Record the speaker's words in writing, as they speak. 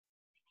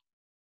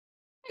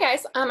Hey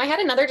guys, I had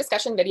another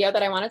discussion video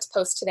that I wanted to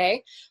post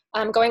today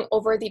going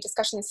over the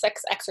discussion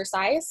 6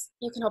 exercise.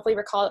 You can hopefully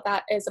recall that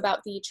that is about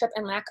the trip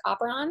and lack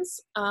operons,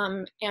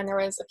 and there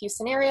was a few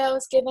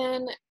scenarios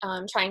given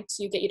trying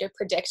to get you to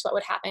predict what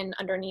would happen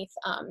underneath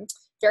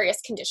various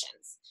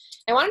conditions.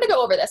 I wanted to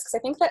go over this because I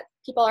think that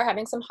people are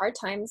having some hard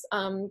times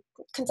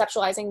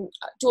conceptualizing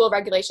dual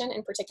regulation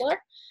in particular.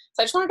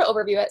 So I just wanted to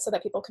overview it so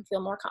that people can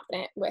feel more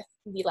confident with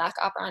the lack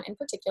operon in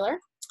particular.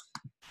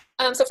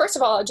 So first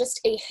of all, just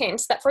a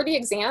hint that for the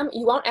exam,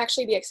 you won't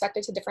actually be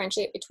expected to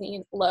differentiate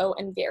between low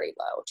and very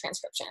low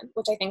transcription,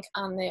 which I think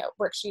on the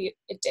worksheet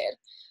it did.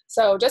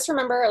 So just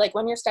remember, like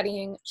when you're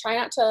studying, try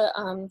not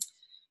to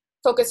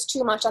focus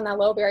too much on that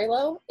low, very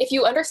low. If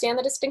you understand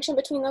the distinction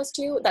between those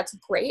two, that's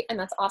great and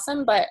that's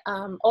awesome, but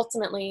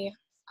ultimately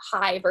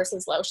high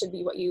versus low should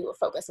be what you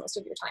focus most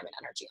of your time and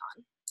energy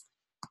on.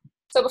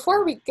 So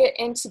before we get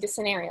into the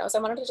scenarios, I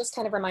wanted to just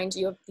kind of remind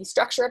you of the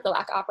structure of the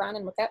lack operon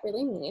and what that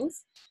really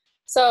means.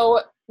 So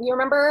you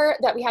remember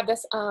that we have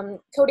this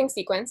coding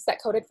sequence that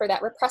coded for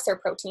that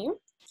repressor protein.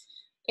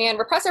 And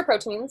repressor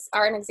proteins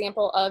are an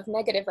example of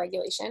negative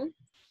regulation,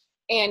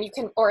 and you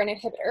can, or an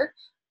inhibitor.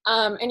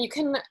 And you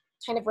can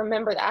kind of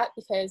remember that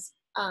because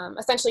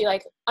essentially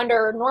like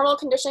under normal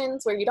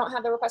conditions where you don't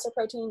have the repressor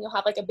protein, you'll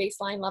have like a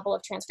baseline level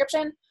of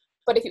transcription.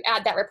 But if you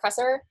add that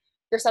repressor,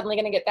 you're suddenly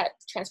going to get that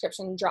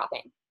transcription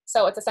dropping.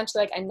 So it's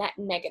essentially like a net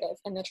negative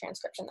in the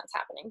transcription that's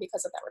happening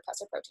because of that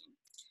repressor protein.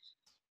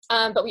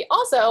 But we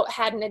also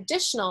had an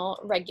additional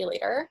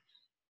regulator,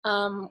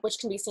 which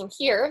can be seen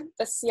here,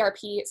 the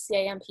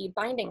CRP-CAMP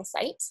binding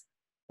site,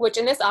 which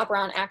in this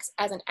operon acts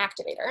as an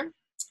activator.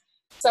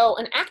 So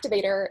an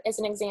activator is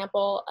an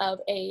example of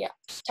a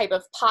type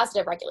of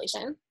positive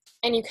regulation.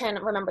 And you can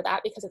remember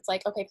that because it's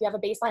like, okay, if you have a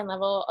baseline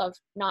level of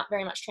not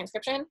very much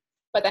transcription,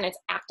 but then it's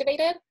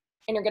activated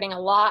and you're getting a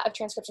lot of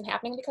transcription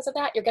happening because of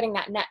that, you're getting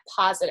that net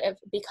positive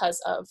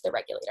because of the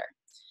regulator.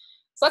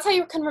 So that's how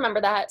you can remember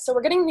that. So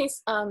we're getting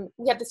these,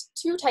 we have these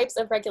two types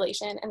of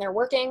regulation and they're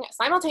working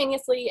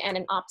simultaneously and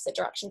in opposite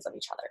directions of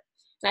each other.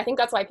 And I think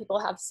that's why people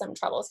have some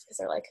troubles because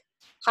they're like,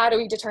 how do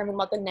we determine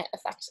what the net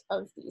effect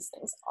of these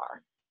things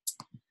are?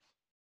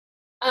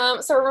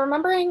 So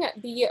remembering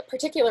the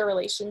particular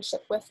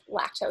relationship with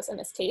lactose in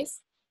this case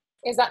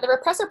is that the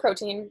repressor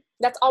protein,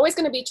 that's always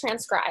going to be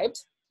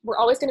transcribed. We're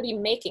always going to be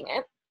making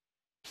it.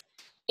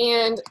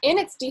 And in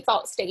its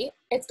default state,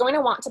 it's going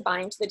to want to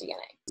bind to the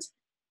DNA,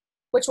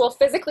 which will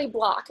physically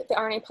block the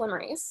RNA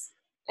polymerase,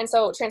 and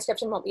so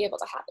transcription won't be able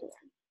to happen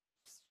there.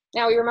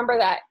 Now we remember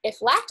that if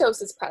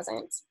lactose is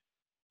present,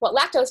 what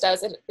lactose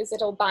does is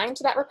it'll bind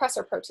to that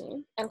repressor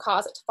protein and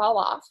cause it to fall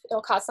off.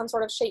 It'll cause some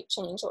sort of shape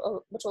change,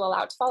 which will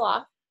allow it to fall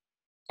off.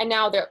 And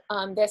now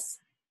this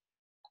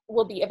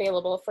will be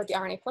available for the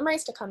RNA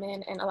polymerase to come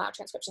in and allow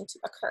transcription to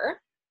occur.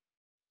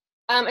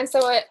 And so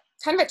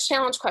kind of a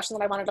challenge question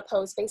that I wanted to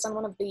pose based on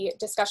one of the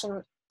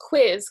discussion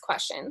quiz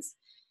questions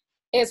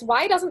is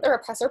why doesn't the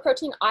repressor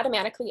protein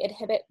automatically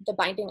inhibit the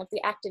binding of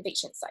the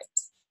activation site?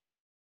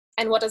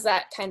 And what does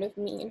that kind of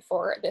mean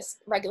for this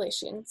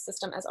regulation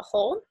system as a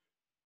whole?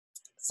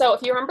 So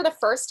if you remember the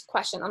first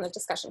question on the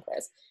discussion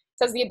quiz, it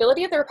says the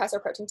ability of the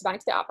repressor protein to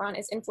bind to the operon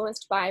is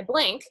influenced by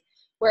blank,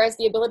 whereas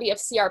the ability of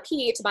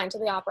CRP to bind to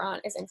the operon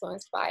is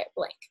influenced by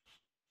blank.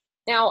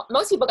 Now,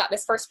 most people got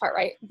this first part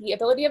right. The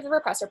ability of the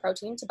repressor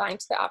protein to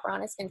bind to the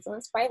operon is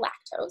influenced by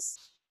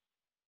lactose,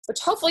 which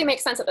hopefully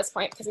makes sense at this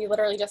point because we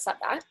literally just said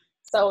that.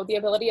 So the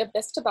ability of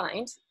this to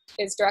bind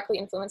is directly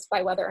influenced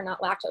by whether or not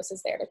lactose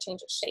is there to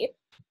change its shape.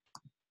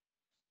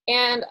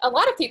 And a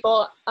lot of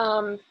people,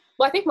 well,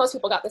 I think most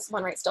people got this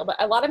one right still, but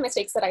a lot of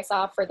mistakes that I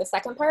saw for the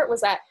second part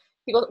was that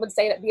people would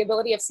say that the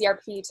ability of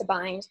CRP to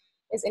bind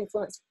is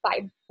influenced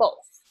by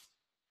both.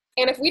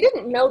 And if we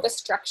didn't know the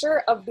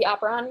structure of the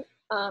operon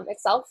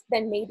itself,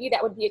 then maybe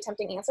that would be a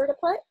tempting answer to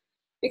put,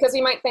 because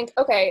we might think,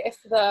 okay,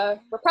 if the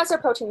repressor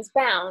protein is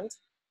bound,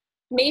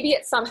 maybe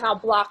it's somehow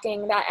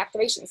blocking that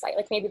activation site.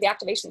 Like maybe the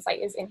activation site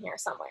is in here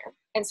somewhere.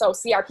 And so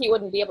CRP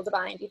wouldn't be able to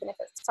bind even if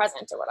it's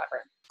present or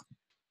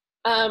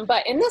whatever.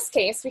 But in this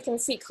case, we can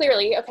see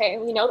clearly, okay,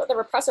 we know that the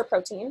repressor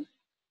protein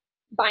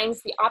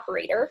binds the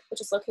operator,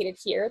 which is located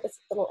here, this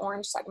little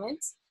orange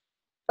segment.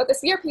 But the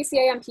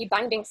CRP-CAMP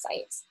binding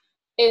site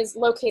is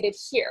located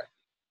here.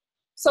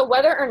 So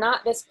whether or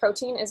not this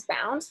protein is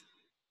bound,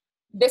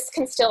 this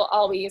can still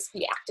always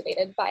be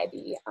activated by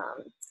the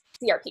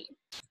CRP.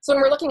 So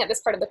when we're looking at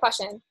this part of the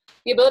question,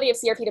 the ability of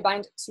CRP to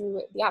bind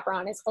to the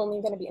operon is only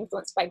going to be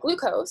influenced by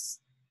glucose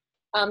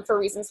for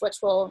reasons which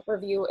we'll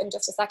review in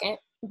just a second,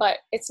 but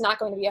it's not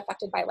going to be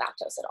affected by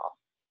lactose at all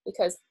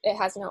because it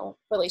has no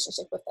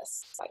relationship with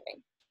this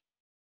binding.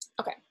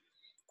 Okay,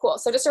 cool.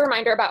 So just a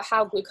reminder about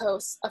how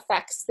glucose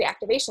affects the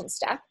activation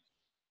step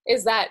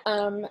is that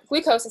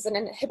glucose is an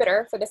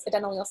inhibitor for this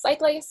adenylyl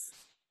cyclase.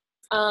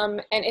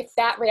 And if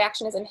that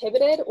reaction is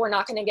inhibited, we're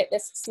not going to get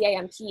this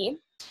CAMP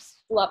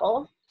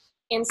level.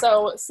 And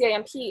so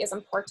CAMP is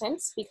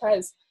important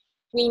because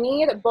we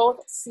need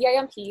both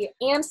CAMP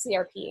and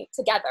CRP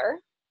together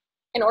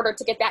in order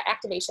to get that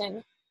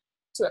activation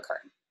to occur.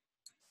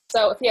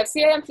 So if we have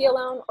CAMP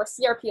alone or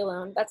CRP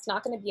alone, that's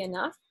not going to be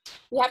enough.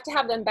 We have to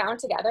have them bound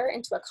together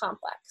into a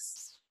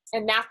complex.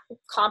 And that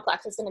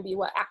complex is going to be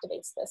what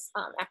activates this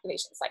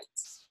activation site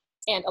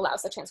and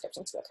allows the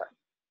transcription to occur.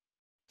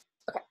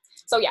 Okay,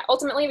 so yeah,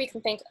 ultimately we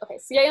can think, okay,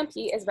 CAMP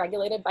is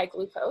regulated by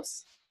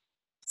glucose.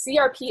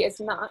 CRP is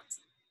not.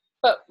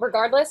 But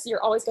regardless,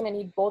 you're always going to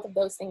need both of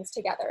those things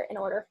together in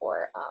order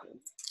for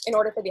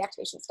the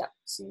activation step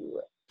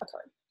to occur.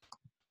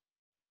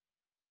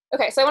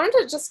 Okay, so I wanted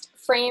to just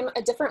frame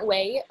a different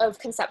way of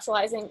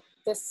conceptualizing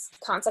this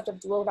concept of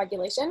dual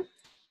regulation.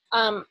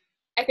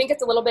 I think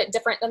it's a little bit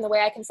different than the way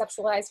I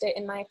conceptualized it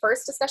in my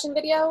first discussion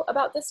video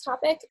about this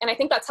topic, and I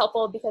think that's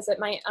helpful because it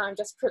might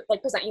just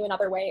present you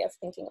another way of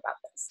thinking about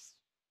this.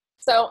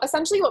 So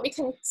essentially what we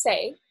can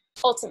say,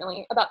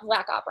 ultimately, about the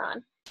LAC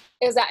operon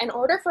is that in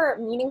order for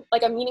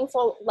a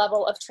meaningful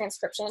level of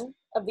transcription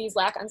of these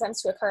LAC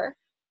enzymes to occur,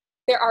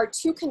 there are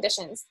two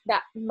conditions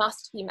that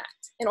must be met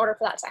in order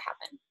for that to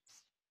happen.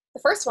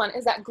 The first one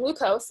is that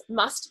glucose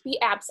must be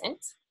absent,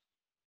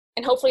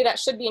 and hopefully that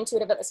should be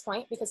intuitive at this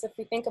point, because if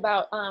we think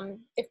about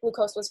if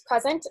glucose was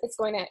present, it's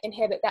going to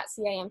inhibit that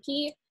CAMP,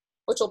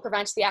 which will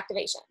prevent the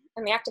activation,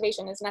 and the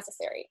activation is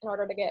necessary in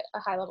order to get a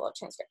high level of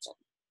transcription.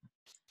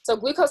 So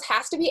glucose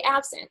has to be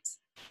absent,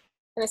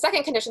 and the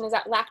second condition is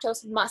that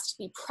lactose must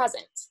be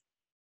present.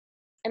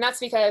 And that's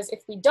because if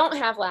we don't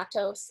have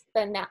lactose,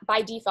 then that,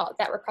 by default,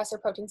 that repressor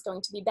protein is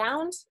going to be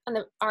bound, and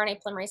the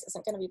RNA polymerase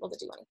isn't going to be able to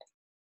do anything.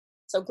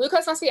 So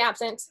glucose must be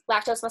absent,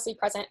 lactose must be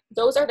present.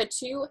 Those are the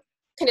two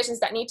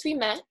conditions that need to be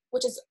met,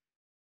 which is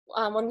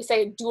when we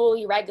say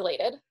dually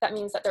regulated, that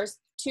means that there's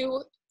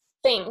two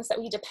things that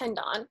we depend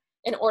on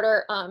in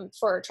order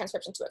for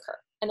transcription to occur.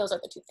 And those are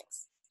the two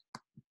things.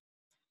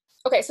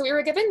 Okay, so we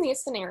were given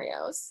these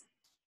scenarios.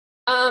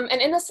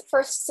 And in this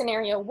first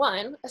scenario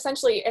one,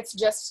 essentially it's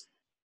just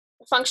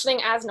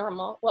functioning as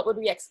normal. What would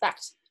we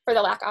expect for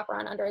the LAC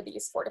operon under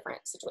these four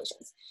different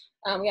situations?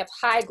 We have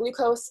high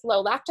glucose,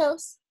 low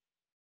lactose,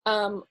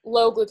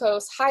 low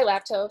glucose, high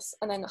lactose,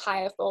 and then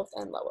high of both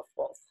and low of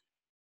both.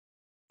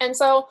 And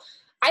so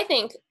I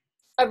think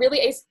a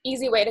really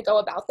easy way to go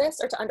about this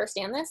or to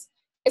understand this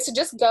is to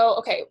just go,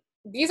 okay,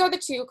 these are the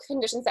two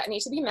conditions that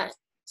need to be met.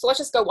 So let's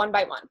just go one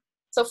by one.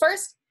 So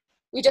first,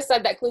 we just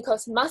said that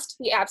glucose must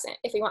be absent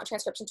if we want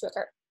transcription to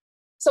occur.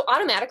 So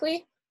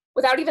automatically,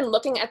 without even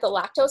looking at the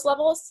lactose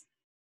levels,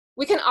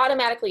 we can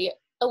automatically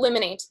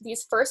eliminate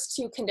these first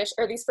two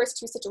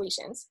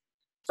situations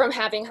from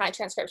having high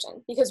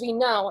transcription, because we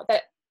know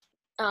that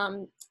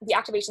the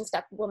activation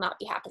step will not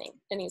be happening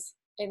in these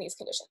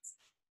conditions.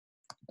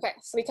 Okay,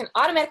 so we can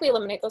automatically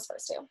eliminate those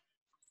first two.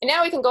 And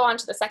now we can go on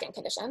to the second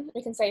condition.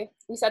 We can say,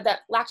 we said that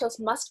lactose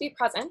must be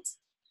present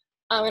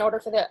in order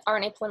for the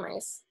RNA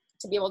polymerase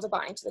to be able to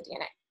bind to the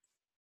DNA.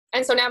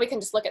 And so now we can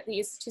just look at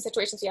these two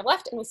situations we have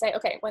left and we say,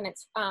 okay, when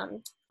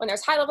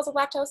there's high levels of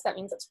lactose, that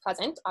means it's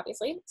present,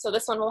 obviously. So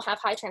this one will have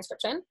high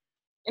transcription,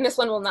 and this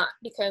one will not,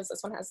 because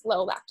this one has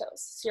low lactose.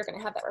 So you're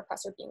gonna have that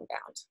repressor being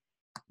bound.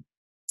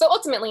 So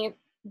ultimately,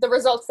 the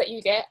results that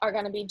you get are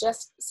gonna be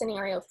just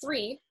scenario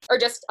 3, or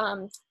just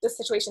this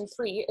situation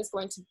 3 is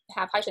going to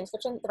have high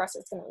transcription, the rest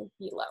is gonna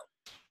be low.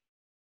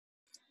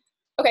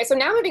 Okay, so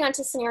now moving on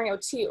to scenario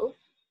 2,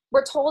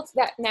 we're told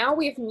that now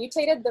we've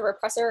mutated the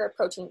repressor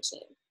protein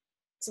gene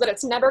so that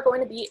it's never going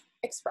to be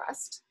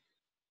expressed,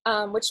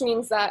 which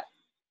means that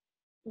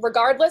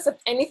regardless of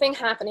anything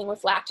happening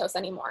with lactose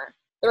anymore,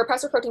 the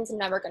repressor protein is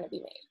never going to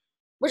be made,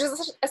 which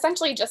is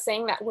essentially just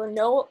saying that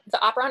the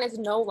operon is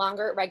no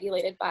longer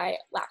regulated by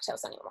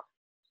lactose anymore.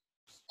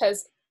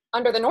 Because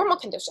under the normal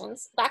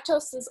conditions,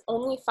 lactose's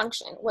only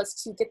function was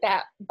to get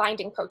that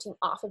binding protein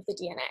off of the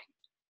DNA.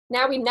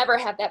 Now we never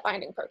have that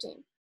binding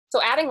protein.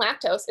 So adding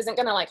lactose isn't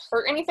going to like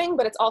hurt anything,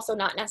 but it's also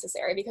not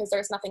necessary because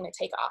there's nothing to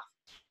take off.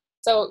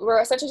 So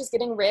we're essentially just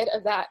getting rid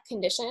of that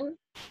condition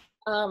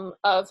of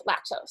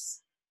lactose.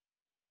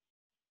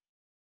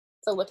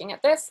 So looking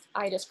at this,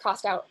 I just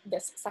crossed out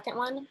this second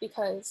one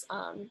because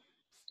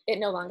it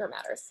no longer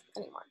matters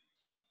anymore.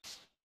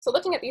 So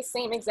looking at these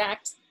same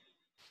exact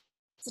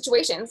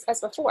situations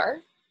as before,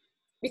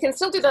 we can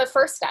still do the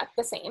first step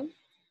the same.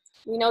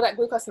 We know that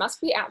glucose must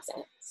be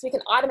absent, so we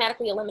can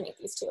automatically eliminate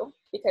these two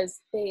because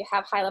they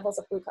have high levels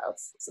of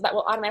glucose, so that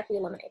will automatically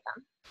eliminate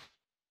them.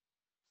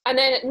 And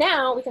then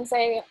now we can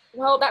say,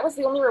 well, that was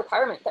the only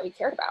requirement that we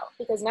cared about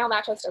because now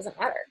lactose doesn't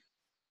matter.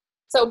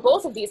 So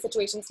both of these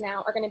situations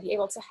now are going to be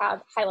able to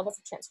have high levels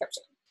of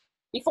transcription.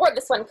 Before,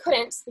 this one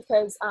couldn't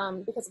because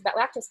of that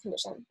lactose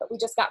condition, but we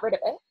just got rid of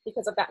it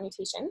because of that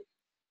mutation.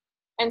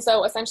 And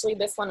so essentially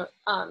this one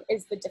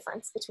is the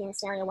difference between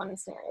scenario 1 and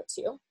scenario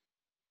 2.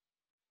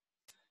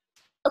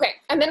 Okay,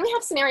 and then we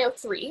have scenario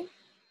 3,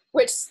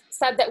 which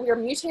said that we are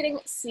mutating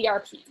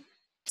CRP.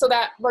 So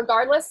that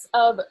regardless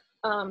of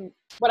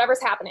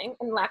whatever's happening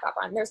in LAC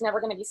operon, there's never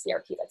going to be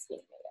CRP that's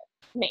being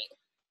made.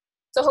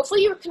 So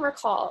hopefully you can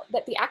recall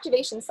that the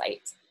activation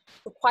site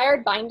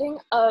required binding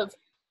of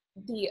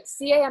the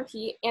CAMP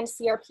and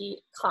CRP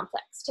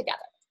complex together.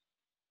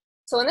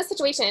 So in this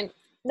situation,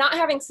 not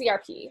having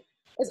CRP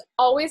is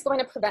always going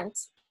to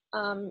prevent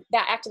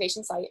that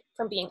activation site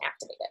from being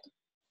activated.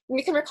 And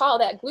we can recall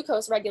that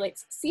glucose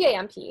regulates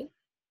CAMP,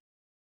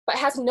 but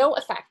has no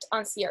effect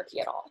on CRP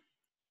at all.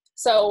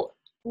 So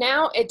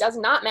now it does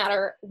not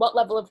matter what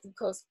level of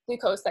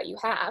glucose that you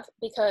have,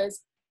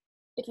 because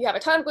if you have a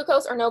ton of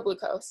glucose or no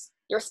glucose,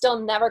 you're still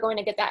never going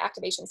to get that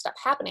activation step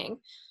happening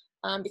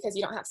because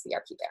you don't have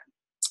CRP there.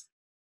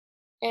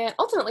 And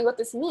ultimately what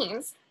this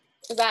means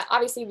is that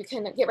obviously we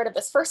can get rid of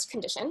this first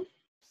condition.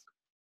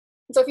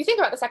 So if you think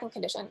about the second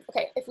condition,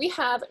 okay, if we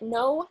have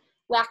no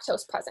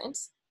lactose present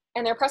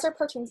and the repressor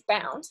protein's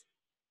bound,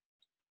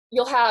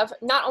 you'll have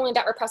not only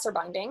that repressor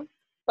binding,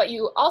 but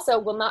you also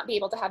will not be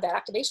able to have that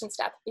activation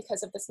step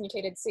because of this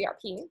mutated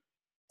CRP,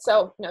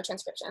 so no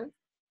transcription.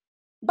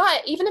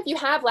 But even if you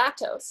have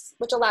lactose,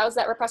 which allows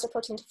that repressor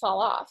protein to fall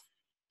off,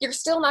 you're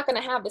still not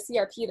going to have the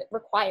CRP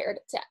required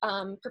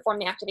to perform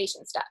the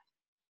activation step.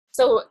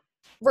 So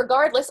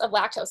regardless of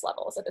lactose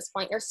levels at this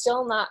point, you're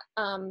still not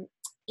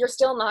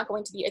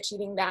going to be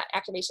achieving that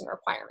activation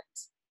requirement.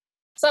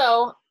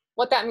 So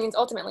what that means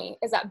ultimately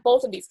is that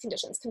both of these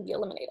conditions can be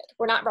eliminated.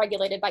 We're not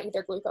regulated by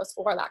either glucose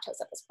or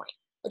lactose at this point,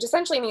 which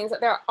essentially means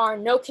that there are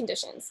no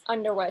conditions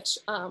under which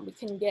we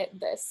can get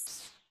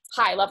this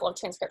high level of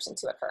transcription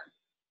to occur.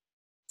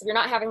 If you're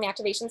not having the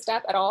activation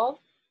step at all,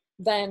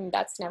 then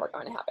that's never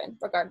going to happen,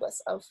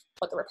 regardless of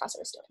what the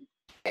repressor is doing.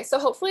 Okay, so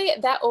hopefully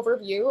that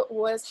overview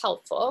was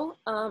helpful.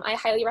 I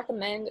highly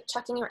recommend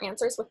checking your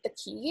answers with the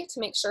key to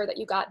make sure that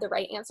you got the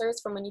right answers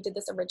from when you did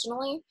this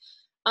originally.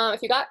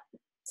 If you got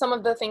some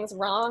of the things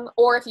wrong,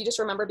 or if you just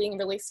remember being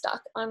really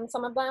stuck on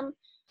some of them,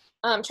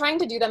 trying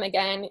to do them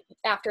again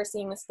after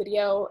seeing this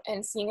video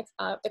and seeing if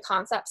the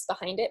concepts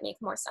behind it make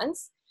more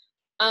sense,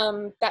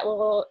 that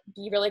will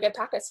be really good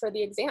practice for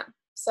the exam.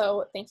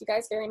 So thank you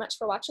guys very much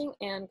for watching,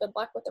 and good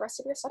luck with the rest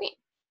of your studying.